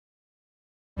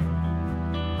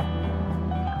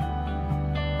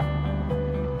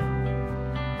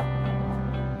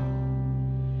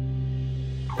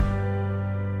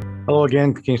Hello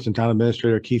again, Kingston Town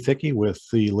Administrator Keith Hickey with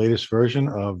the latest version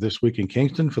of This Week in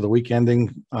Kingston for the week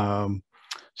ending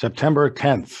September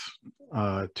 10th,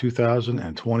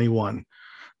 2021.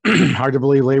 Hard to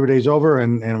believe Labor Day's over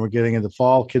and we're getting into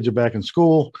fall. Kids are back in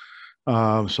school,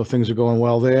 so things are going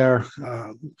well there.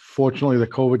 Fortunately, the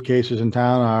COVID cases in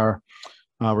town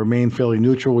remain fairly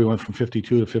neutral. We went from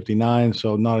 52 to 59,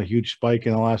 so not a huge spike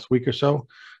in the last week or so.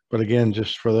 But again,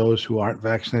 just for those who aren't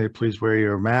vaccinated, please wear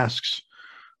your masks.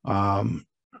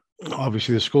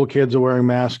 Obviously the school kids are wearing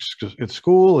masks at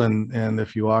school, and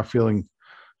if you are feeling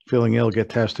ill, get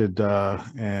tested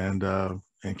and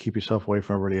keep yourself away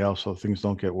from everybody else so things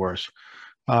don't get worse.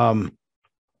 In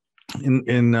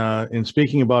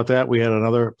speaking about that, we had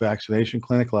another vaccination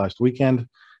clinic last weekend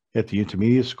at the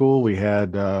intermediate school. We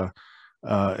had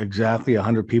exactly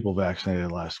 100 people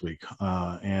vaccinated last week,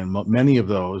 and many of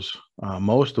those,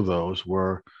 most of those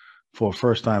were for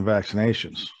first-time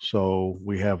vaccinations. So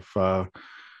we have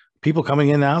people coming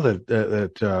in now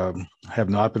that have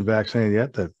not been vaccinated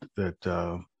yet, that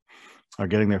are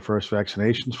getting their first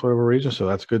vaccinations for whatever reason. So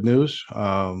that's good news.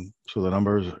 So the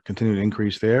numbers continue to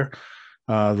increase there.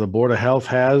 The Board of Health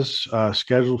has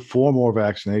scheduled 4 more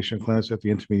vaccination clinics at the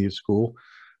intermediate school.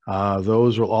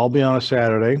 Those will all be on a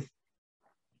Saturday,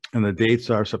 and the dates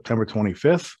are September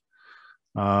 25th.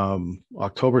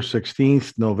 October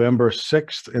 16th, November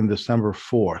 6th, and December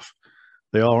 4th.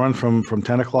 They all run from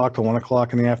 10 o'clock to 1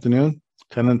 o'clock in the afternoon,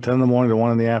 10 in the morning to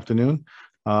 1 in the afternoon.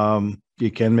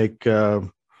 You can make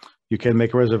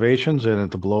reservations,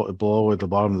 and below at the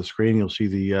bottom of the screen, you'll see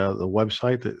the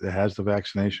website that has the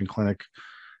vaccination clinic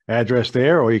address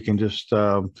there, or you can just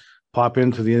pop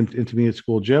into the intermediate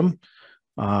school gym,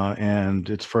 and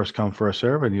it's first come, first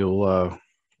serve, and you'll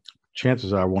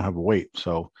chances are won't have a wait.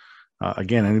 So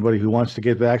again, anybody who wants to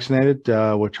get vaccinated,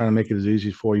 we're trying to make it as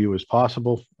easy for you as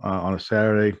possible on a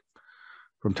Saturday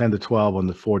from 10 to 12 on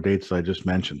the 4 dates that I just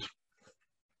mentioned.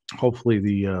 Hopefully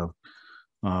the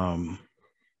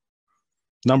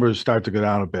numbers start to go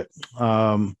down a bit.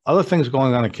 Other things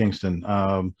going on in Kingston,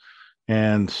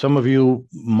 and some of you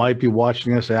might be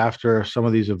watching this after some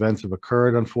of these events have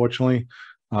occurred, unfortunately,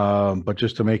 but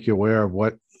just to make you aware of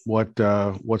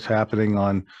what's happening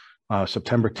on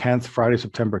September 10th, Friday,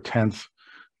 September 10th,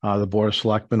 the Board of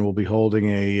Selectmen will be holding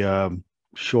a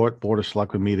short Board of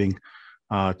Selectmen meeting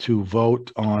to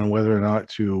vote on whether or not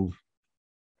to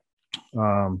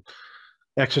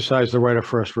exercise the right of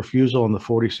first refusal on the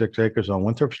 46 acres on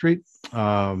Winthrop Street.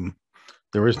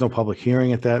 There is no public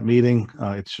hearing at that meeting.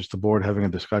 It's just the board having a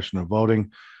discussion and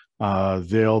voting.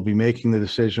 They'll be making the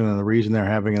decision, and the reason they're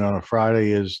having it on a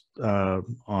Friday is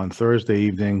on Thursday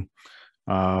evening,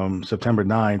 September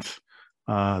 9th,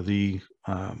 the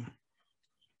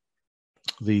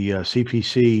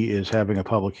CPC is having a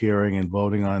public hearing and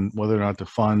voting on whether or not to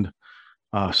fund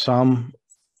some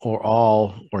or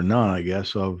all or none, I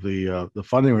guess, of the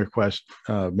funding request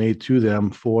made to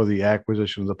them for the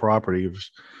acquisition of the property.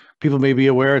 People may be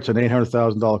aware, it's an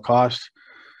 $800,000 cost.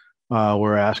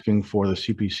 We're asking for the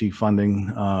CPC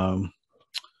funding. An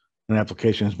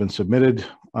application has been submitted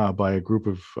by a group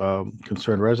of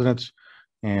concerned residents,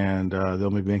 and they'll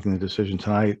be making the decision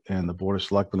tonight, and the Board of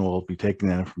Selectmen will be taking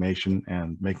that information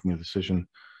and making a decision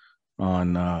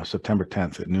on September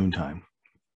 10th at noontime.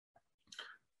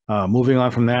 Moving on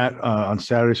from that, on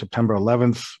Saturday, September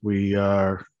 11th, we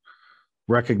are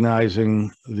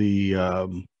recognizing the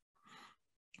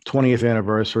 20th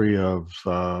anniversary of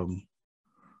the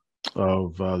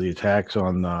attacks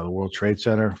on the World Trade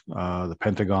Center, the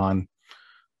Pentagon,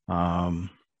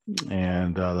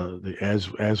 and as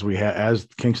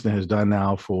Kingston has done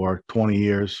now for 20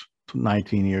 years,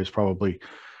 19 years probably,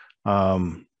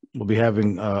 we'll be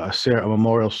having a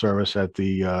memorial service at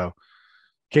the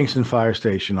Kingston Fire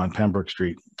Station on Pembroke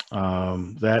Street.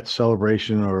 That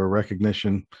celebration or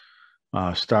recognition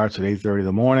starts at 8:30 in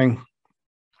the morning.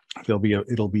 It'll be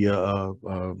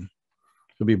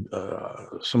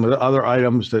some of the other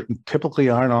items that typically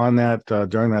aren't on that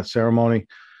during that ceremony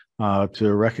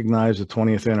to recognize the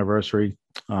 20th anniversary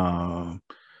of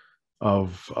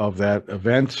that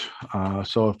event.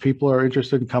 So if people are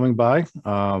interested in coming by,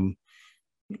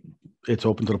 it's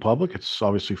open to the public. It's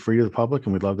obviously free to the public,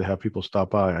 and we'd love to have people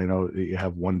stop by. I know you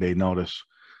have 1 day notice.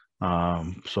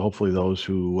 So hopefully those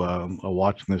who are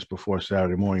watching this before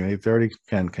Saturday morning at 8:30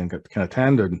 can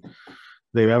attend, and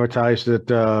they've advertised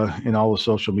it in all the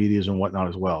social medias and whatnot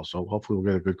as well. So hopefully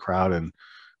we'll get a good crowd and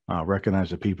recognize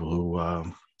the people who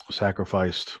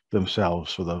sacrificed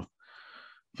themselves for the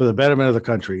betterment of the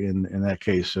country in that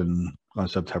case on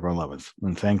September 11th,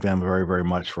 and thank them very, very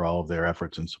much for all of their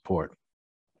efforts and support.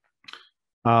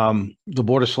 The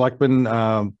Board of Selectmen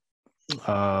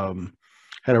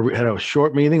had a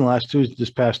short meeting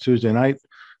this past Tuesday night.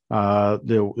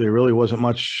 There really wasn't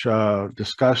much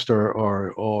discussed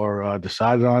or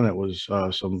decided on. It was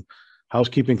some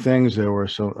housekeeping things. There were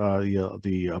some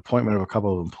the appointment of a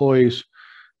couple of employees.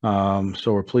 So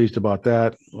we're pleased about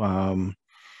that.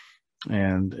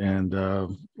 And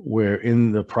we're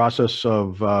in the process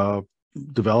of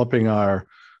developing our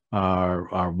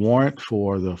warrant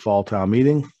for the fall town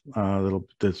meeting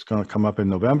that's going to come up in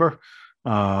November.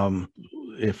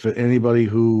 If anybody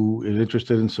who is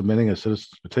interested in submitting a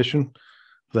citizen's petition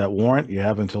for that warrant, you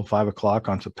have until 5 o'clock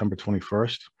on September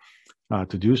 21st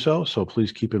to do so. So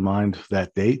please keep in mind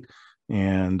that date.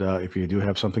 And if you do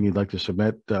have something you'd like to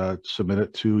submit, submit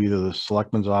it to either the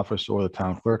selectman's office or the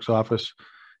town clerk's office.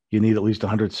 You need at least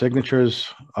 100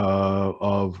 signatures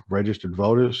of registered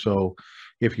voters. So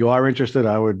if you are interested,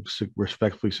 I would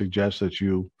respectfully suggest that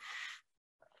you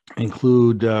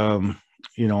include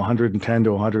 110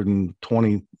 to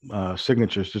 120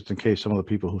 signatures, just in case some of the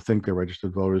people who think they're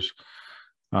registered voters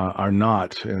are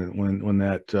not. And when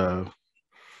that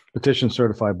petition is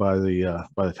certified by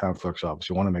the town clerk's office,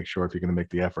 you want to make sure, if you're going to make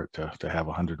the effort, to have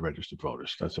 100 registered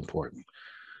voters. That's important.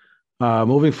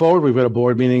 Moving forward, we've got a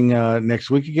board meeting next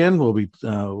week again. There'll be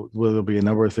a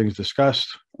number of things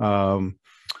discussed.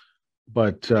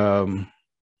 But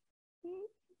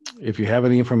if you have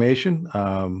any information,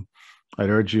 I'd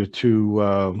urge you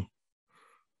to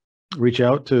reach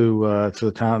out to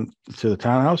the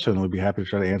townhouse, and we'd be happy to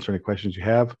try to answer any questions you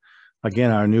have.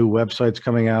 Again, our new website's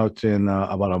coming out in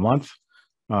about a month.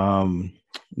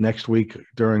 Next week,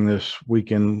 during this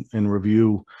weekend in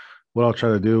review, what I'll try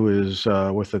to do is,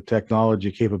 with the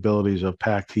technology capabilities of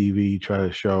PAC TV, try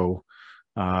to show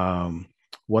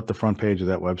what the front page of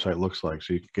that website looks like,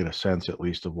 so you can get a sense at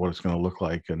least of what it's going to look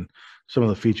like and some of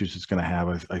the features it's going to have.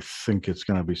 I think it's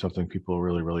going to be something people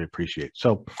really, really appreciate.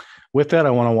 So with that, I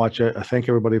want to thank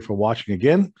everybody for watching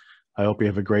again. I hope you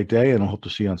have a great day, and I hope to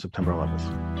see you on September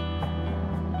 11th.